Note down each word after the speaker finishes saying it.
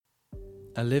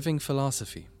A Living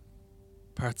Philosophy,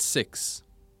 Part 6,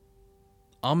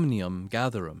 Omnium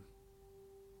Gatherum,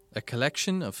 a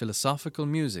collection of philosophical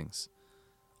musings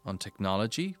on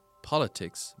technology,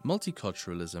 politics,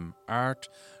 multiculturalism, art,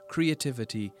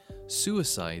 creativity,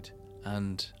 suicide,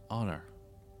 and honour.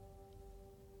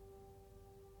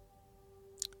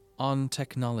 On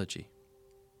technology.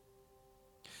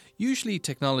 Usually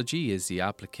technology is the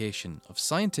application of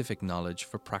scientific knowledge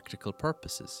for practical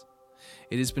purposes.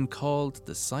 It has been called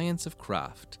the science of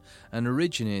craft and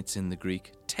originates in the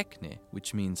Greek techne,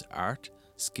 which means art,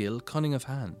 skill, cunning of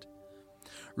hand.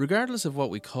 Regardless of what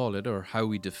we call it or how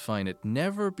we define it,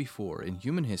 never before in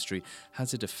human history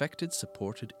has it affected,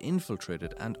 supported,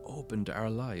 infiltrated, and opened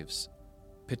our lives.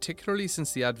 Particularly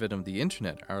since the advent of the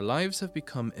internet, our lives have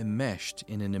become enmeshed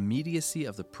in an immediacy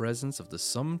of the presence of the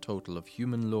sum total of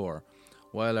human lore,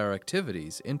 while our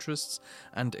activities, interests,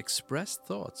 and expressed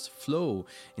thoughts flow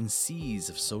in seas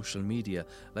of social media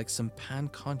like some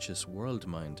pan-conscious world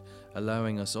mind,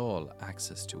 allowing us all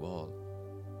access to all.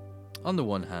 On the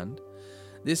one hand,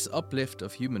 this uplift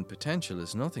of human potential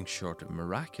is nothing short of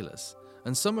miraculous,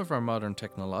 and some of our modern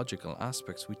technological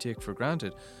aspects we take for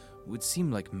granted would seem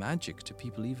like magic to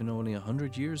people even only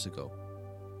 100 years ago.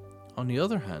 On the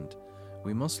other hand,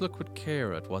 we must look with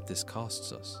care at what this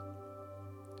costs us.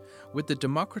 With the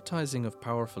democratizing of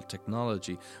powerful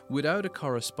technology, without a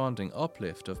corresponding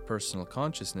uplift of personal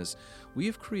consciousness, we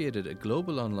have created a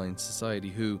global online society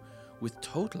who, with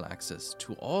total access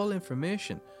to all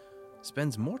information,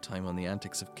 spends more time on the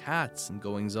antics of cats and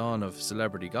goings-on of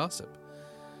celebrity gossip.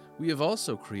 We have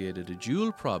also created a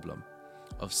dual problem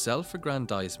of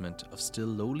self-aggrandizement of still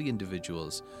lowly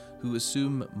individuals who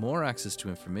assume more access to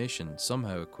information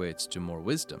somehow equates to more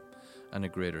wisdom and a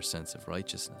greater sense of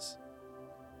righteousness.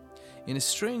 In a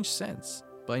strange sense,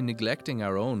 by neglecting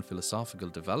our own philosophical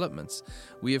developments,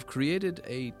 we have created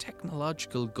a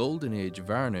technological golden age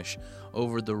varnish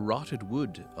over the rotted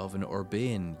wood of an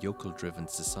urbane, yokel-driven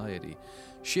society,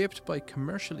 shaped by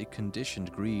commercially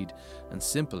conditioned greed and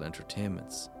simple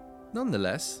entertainments.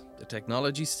 Nonetheless, the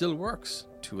technology still works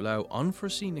to allow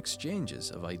unforeseen exchanges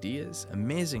of ideas,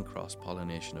 amazing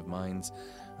cross-pollination of minds,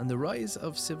 and the rise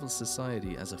of civil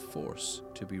society as a force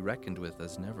to be reckoned with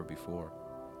as never before.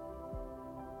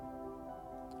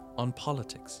 On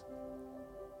politics.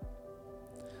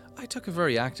 I took a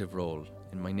very active role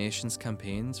in my nation's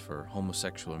campaigns for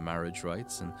homosexual marriage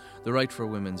rights and the right for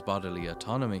women's bodily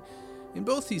autonomy. In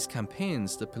both these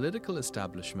campaigns, the political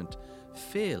establishment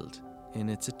failed in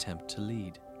its attempt to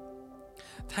lead.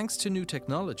 Thanks to new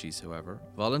technologies, however,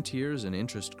 volunteers and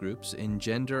interest groups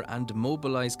engender and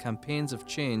mobilize campaigns of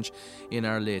change in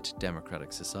our late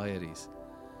democratic societies.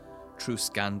 Through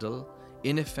scandal,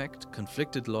 in effect,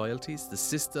 conflicted loyalties, the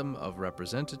system of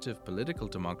representative political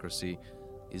democracy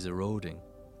is eroding.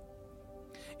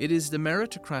 It is the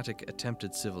meritocratic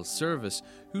attempted civil service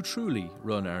who truly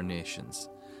run our nations,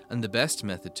 and the best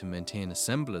method to maintain a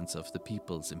semblance of the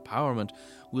people's empowerment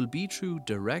will be through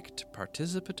direct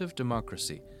participative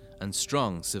democracy and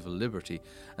strong civil liberty,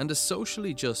 and a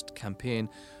socially just campaign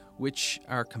which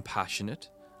are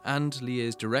compassionate and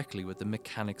liaise directly with the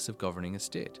mechanics of governing a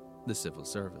state, the civil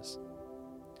service.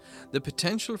 The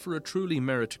potential for a truly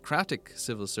meritocratic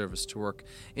civil service to work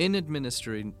in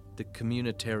administering the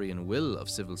communitarian will of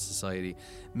civil society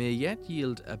may yet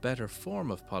yield a better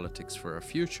form of politics for our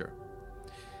future.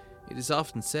 It is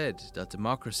often said that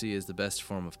democracy is the best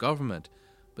form of government,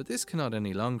 but this cannot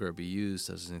any longer be used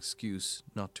as an excuse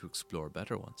not to explore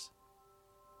better ones.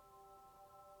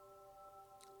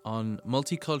 On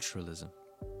multiculturalism.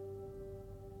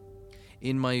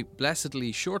 In my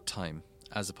blessedly short time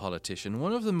as a politician,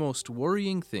 one of the most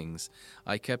worrying things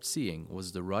I kept seeing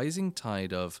was the rising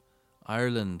tide of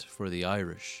Ireland for the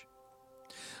Irish.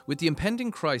 With the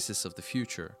impending crisis of the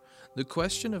future, the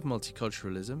question of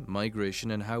multiculturalism,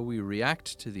 migration, and how we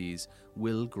react to these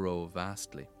will grow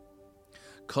vastly.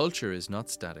 Culture is not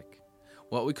static.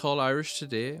 What we call Irish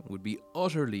today would be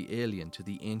utterly alien to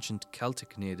the ancient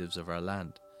Celtic natives of our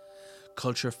land.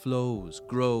 Culture flows,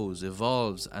 grows,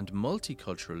 evolves, and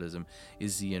multiculturalism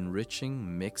is the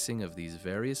enriching mixing of these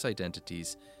various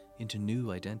identities into new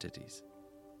identities.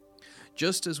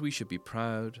 Just as we should be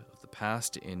proud of the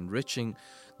past enriching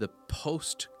the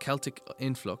post-Celtic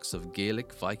influx of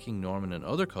Gaelic, Viking, Norman, and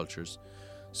other cultures,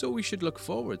 so we should look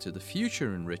forward to the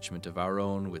future enrichment of our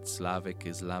own with Slavic,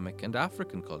 Islamic, and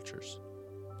African cultures.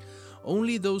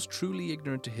 Only those truly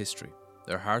ignorant to history,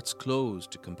 their hearts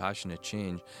closed to compassionate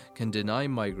change, can deny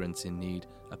migrants in need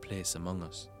a place among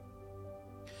us.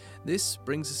 This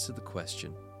brings us to the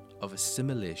question of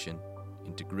assimilation,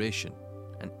 integration,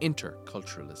 and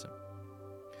interculturalism.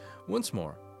 Once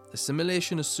more,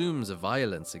 Assimilation assumes a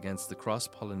violence against the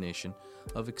cross-pollination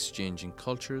of exchanging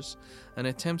cultures and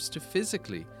attempts to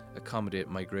physically accommodate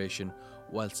migration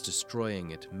whilst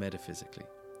destroying it metaphysically,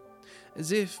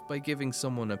 as if by giving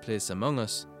someone a place among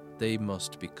us, they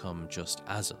must become just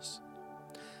as us.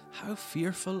 How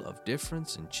fearful of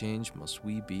difference and change must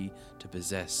we be to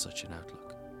possess such an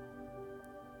outlook?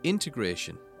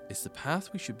 Integration is the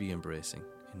path we should be embracing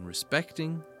in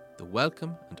respecting the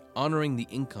welcome and honouring the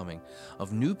incoming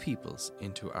of new peoples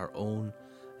into our own,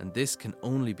 and this can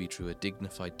only be through a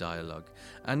dignified dialogue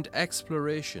and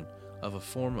exploration of a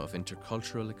form of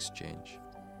intercultural exchange.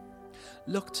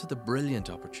 Look to the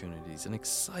brilliant opportunities and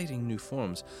exciting new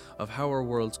forms of how our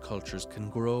world's cultures can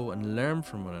grow and learn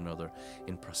from one another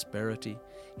in prosperity,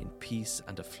 in peace,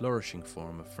 and a flourishing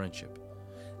form of friendship.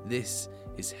 This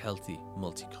is healthy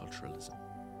multiculturalism.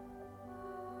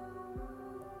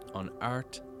 On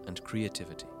art and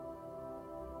creativity.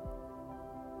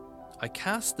 I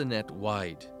cast the net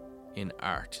wide in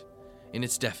art, in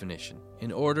its definition,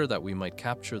 in order that we might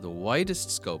capture the widest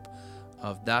scope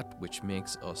of that which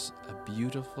makes us a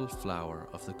beautiful flower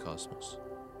of the cosmos.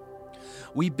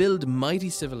 We build mighty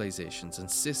civilizations and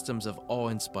systems of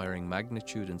awe-inspiring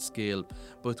magnitude and scale,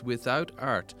 but without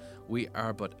art, we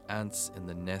are but ants in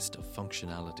the nest of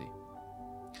functionality.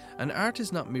 And art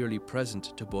is not merely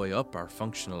present to buoy up our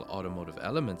functional automotive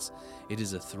elements, it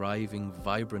is a thriving,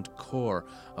 vibrant core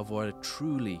of what it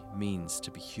truly means to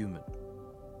be human.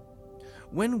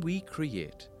 When we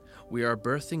create, we are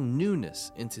birthing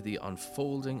newness into the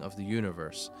unfolding of the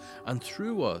universe, and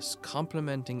through us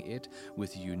complementing it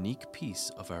with a unique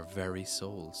piece of our very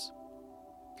souls.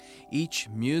 Each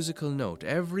musical note,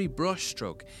 every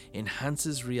brushstroke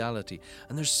enhances reality,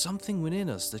 and there's something within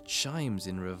us that chimes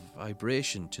in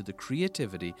vibration to the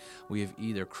creativity we have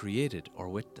either created or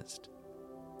witnessed.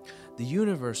 The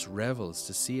universe revels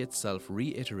to see itself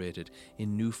reiterated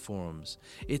in new forms.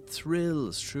 It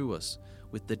thrills through us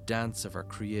with the dance of our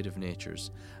creative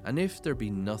natures, and if there be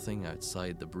nothing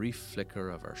outside the brief flicker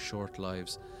of our short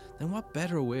lives, then what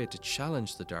better way to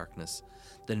challenge the darkness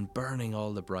than burning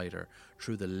all the brighter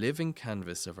through the living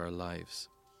canvas of our lives?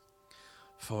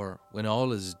 For when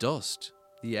all is dust,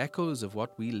 the echoes of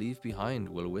what we leave behind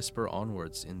will whisper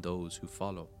onwards in those who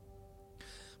follow.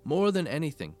 More than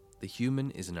anything, the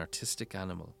human is an artistic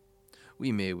animal.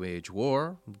 We may wage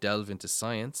war, delve into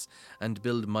science, and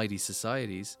build mighty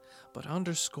societies, but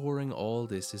underscoring all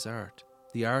this is art.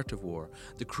 The art of war,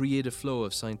 the creative flow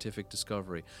of scientific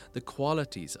discovery, the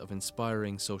qualities of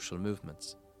inspiring social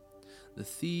movements. The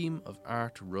theme of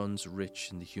art runs rich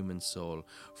in the human soul,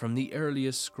 from the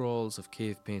earliest scrawls of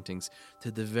cave paintings to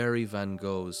the very Van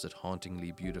Goghs that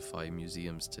hauntingly beautify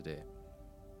museums today.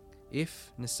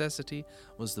 If necessity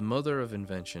was the mother of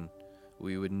invention,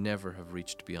 we would never have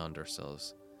reached beyond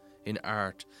ourselves. In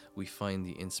art, we find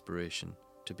the inspiration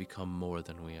to become more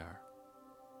than we are.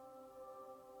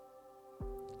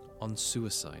 On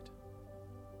suicide.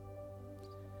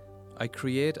 I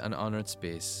create an honoured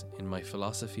space in my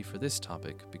philosophy for this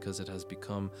topic because it has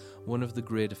become one of the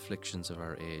great afflictions of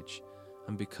our age,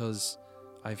 and because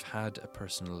I've had a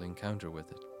personal encounter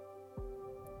with it.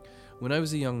 When I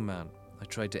was a young man, I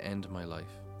tried to end my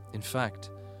life. In fact,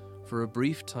 for a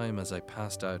brief time as I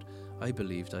passed out, I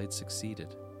believed I'd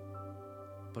succeeded.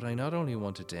 But I not only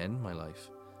wanted to end my life,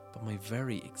 but my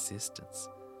very existence.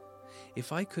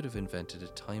 If I could have invented a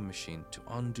time machine to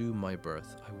undo my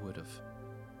birth, I would have.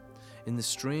 In the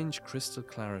strange crystal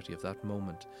clarity of that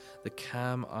moment, the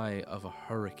calm eye of a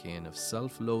hurricane of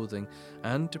self-loathing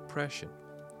and depression,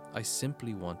 I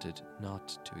simply wanted not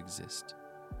to exist.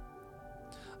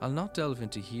 I'll not delve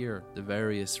into here the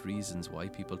various reasons why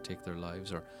people take their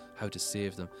lives or how to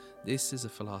save them. This is a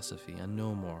philosophy and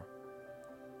no more.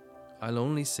 I'll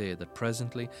only say that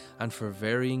presently, and for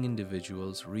varying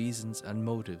individuals, reasons and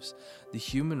motives, the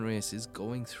human race is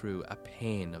going through a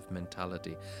pain of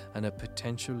mentality and a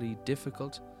potentially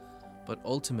difficult, but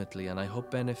ultimately, and I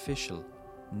hope beneficial,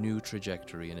 new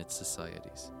trajectory in its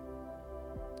societies.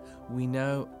 We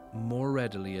now more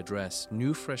readily address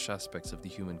new fresh aspects of the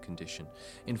human condition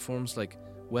in forms like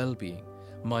well-being,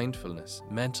 mindfulness,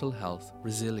 mental health,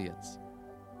 resilience.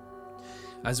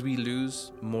 As we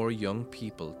lose more young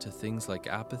people to things like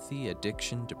apathy,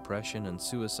 addiction, depression, and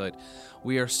suicide,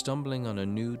 we are stumbling on a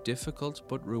new, difficult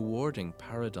but rewarding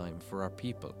paradigm for our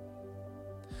people.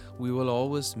 We will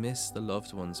always miss the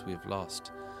loved ones we have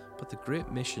lost, but the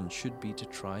great mission should be to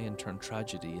try and turn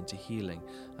tragedy into healing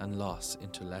and loss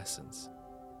into lessons.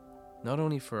 Not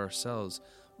only for ourselves,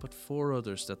 but for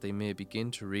others, that they may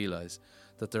begin to realize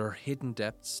that there are hidden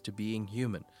depths to being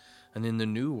human, and in the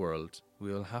new world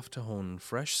we will have to hone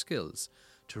fresh skills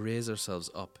to raise ourselves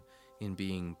up in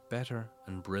being better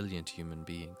and brilliant human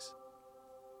beings.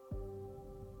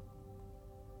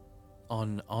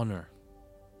 On honour.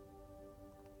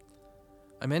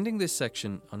 I'm ending this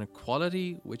section on a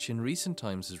quality which in recent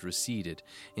times has receded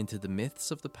into the myths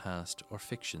of the past or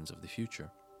fictions of the future.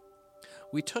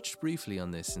 We touched briefly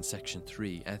on this in section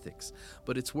 3, Ethics,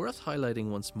 but it's worth highlighting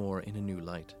once more in a new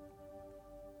light.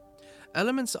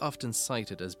 Elements often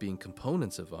cited as being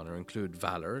components of honour include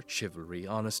valour, chivalry,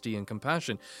 honesty and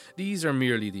compassion. These are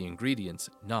merely the ingredients,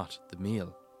 not the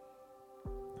meal.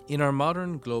 In our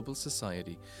modern global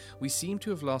society, we seem to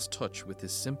have lost touch with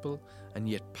this simple and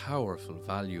yet powerful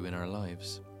value in our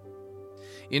lives.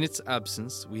 In its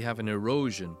absence, we have an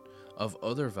erosion of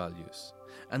other values,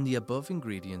 and the above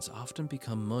ingredients often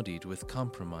become muddied with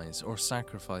compromise or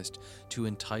sacrificed to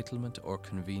entitlement or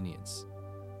convenience.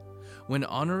 When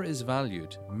honour is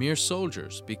valued, mere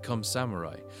soldiers become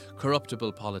samurai,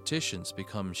 corruptible politicians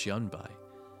become shionbai.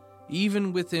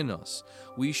 Even within us,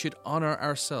 we should honour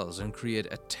ourselves and create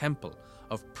a temple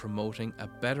of promoting a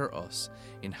better us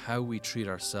in how we treat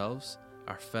ourselves,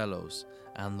 our fellows,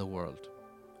 and the world.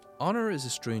 Honour is a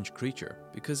strange creature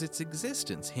because its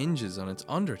existence hinges on its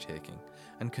undertaking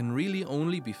and can really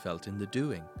only be felt in the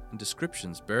doing, and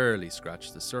descriptions barely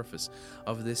scratch the surface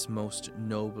of this most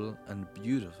noble and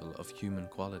beautiful of human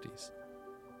qualities.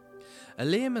 A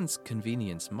layman's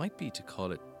convenience might be to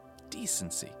call it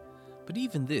decency, but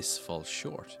even this falls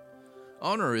short.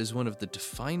 Honour is one of the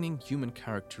defining human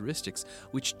characteristics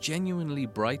which genuinely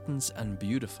brightens and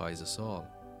beautifies us all.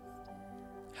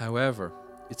 However,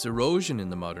 its erosion in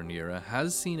the modern era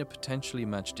has seen a potentially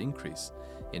matched increase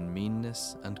in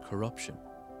meanness and corruption.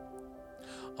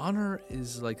 Honour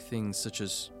is like things such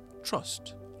as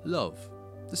trust, love,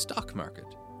 the stock market.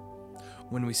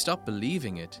 When we stop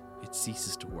believing it, it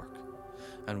ceases to work,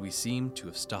 and we seem to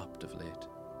have stopped of late.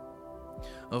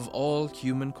 Of all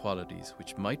human qualities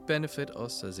which might benefit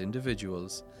us as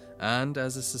individuals and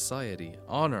as a society,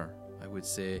 honour, I would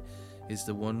say, is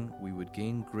the one we would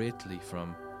gain greatly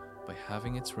from by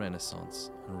having its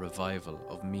renaissance and revival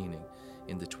of meaning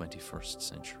in the 21st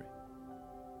century.